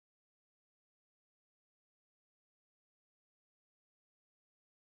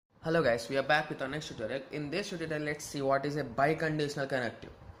Hello guys, we are back with our next tutorial. In this tutorial, let's see what is a biconditional connective.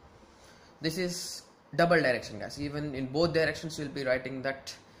 This is double direction, guys. Even in both directions, you'll be writing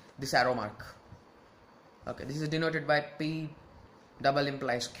this arrow mark. Okay, this is denoted by P double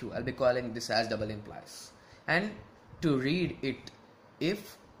implies Q. I'll be calling this as double implies. And to read it,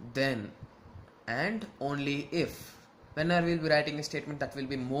 if, then, and only if. Whenever we'll be writing a statement that will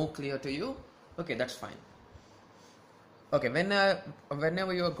be more clear to you, okay, that's fine. Okay,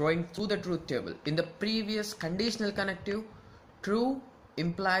 whenever you are going through the truth table, in the previous conditional connective, true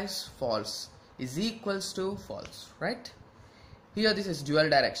implies false is equals to false, right? Here this is dual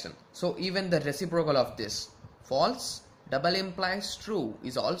direction. So even the reciprocal of this, false double implies true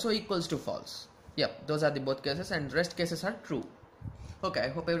is also equals to false. Yep, those are the both cases and rest cases are true. Okay, I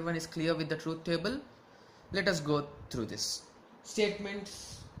hope everyone is clear with the truth table. Let us go through this.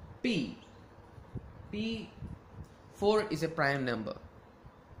 Statements P. 4 is a prime number.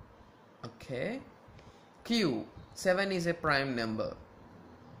 Okay. Q, 7 is a prime number.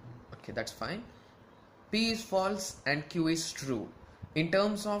 Okay, that's fine. P is false and Q is true. In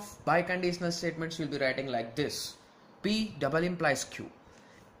terms of biconditional statements, you'll be writing like this. P double implies Q.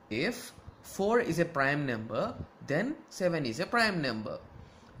 If 4 is a prime number, then 7 is a prime number.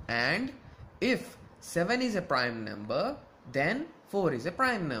 And if 7 is a prime number, then 4 is a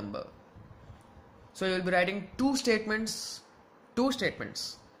prime number. So you will be writing two statements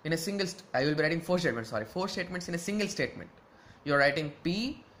in a single. I will be writing four statements in a single statement. You are writing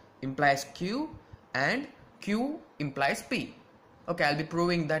P implies Q and Q implies P. Okay, I'll be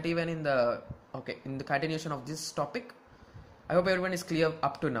proving that even in the continuation of this topic. I hope everyone is clear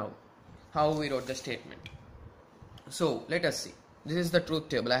up to now how we wrote the statement. So let us see. This is the truth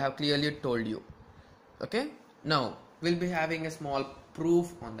table. I have clearly told you. Okay. Now we'll be having a small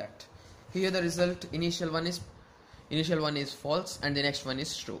proof on that. Here the result initial one is false and the next one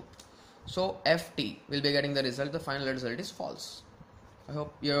is true. So FT will be getting the result. The final result is false. I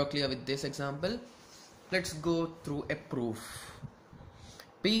hope you're clear with this example. Let's go through a proof.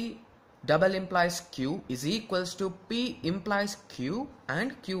 P double implies Q is equals to P implies Q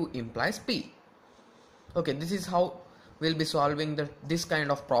and Q implies P. Okay, this is how we'll be solving this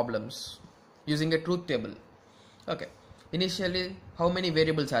kind of problems using a truth table. Okay. Initially, how many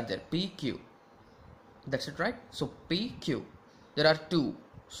variables are there? P, Q. That's it, right? So P, Q. There are 2.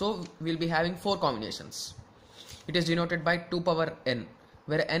 So we'll be having 4 combinations. It is denoted by 2 power n,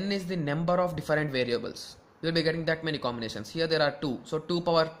 where n is the number of different variables. You'll be getting that many combinations. Here there are 2. So 2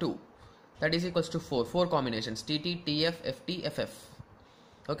 power 2. That is equals to 4. 4 combinations. TT, TF, FT, FF.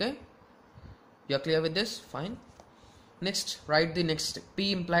 Okay? You are clear with this? Fine. Next, write the next.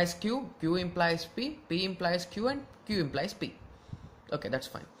 P implies Q, Q implies P, P implies Q and Q implies P. Okay, that's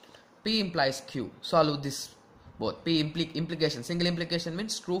fine. P implies Q. Solve this both. P implication. Single implication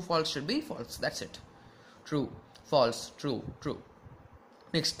means true, false should be false. That's it. True, false, true, true.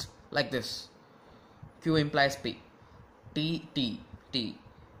 Next, like this. Q implies P. T, T, T.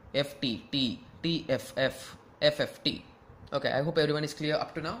 F, T, T, T, F, F, F, F, T. Okay, I hope everyone is clear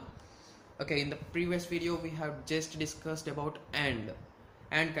up to now. Okay, in the previous video we have just discussed about and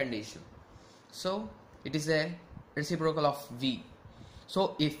condition. So it is a reciprocal of V.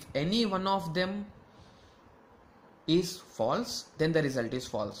 So if any one of them is false, then the result is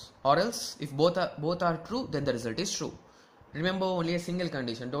false. Or else if both are true, then the result is true. Remember, only a single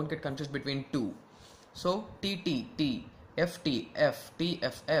condition. Don't get confused between two. So T T T F T F T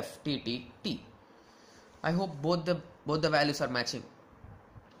F F T T T. I hope both the values are matching.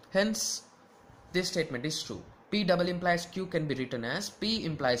 Hence, this statement is true. P double implies Q can be written as P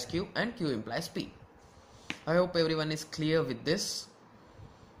implies Q and Q implies P. I hope everyone is clear with this.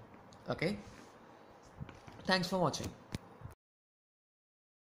 Okay. Thanks for watching.